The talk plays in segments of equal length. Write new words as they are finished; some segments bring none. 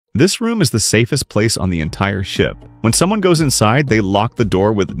This room is the safest place on the entire ship. When someone goes inside, they lock the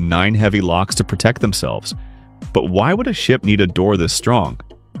door with 9 heavy locks to protect themselves. But why would a ship need a door this strong?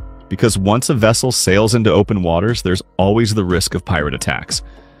 Because once a vessel sails into open waters, there's always the risk of pirate attacks.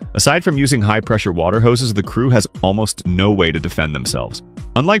 Aside from using high-pressure water hoses, the crew has almost no way to defend themselves.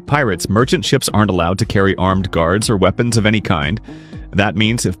 Unlike pirates, merchant ships aren't allowed to carry armed guards or weapons of any kind. That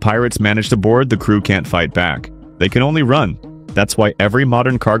means if pirates manage to board, the crew can't fight back. They can only run. That's why every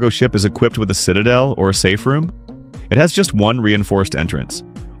modern cargo ship is equipped with a citadel or a safe room. It has just one reinforced entrance.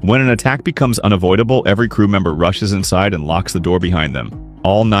 When an attack becomes unavoidable, every crew member rushes inside and locks the door behind them,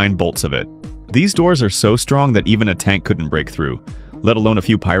 all 9 bolts of it. These doors are so strong that even a tank couldn't break through, let alone a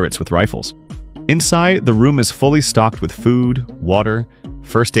few pirates with rifles. Inside, the room is fully stocked with food, water,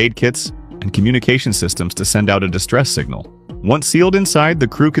 first aid kits, and communication systems to send out a distress signal. Once sealed inside, the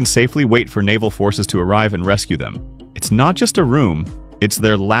crew can safely wait for naval forces to arrive and rescue them. It's not just a room, it's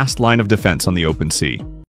their last line of defense on the open sea.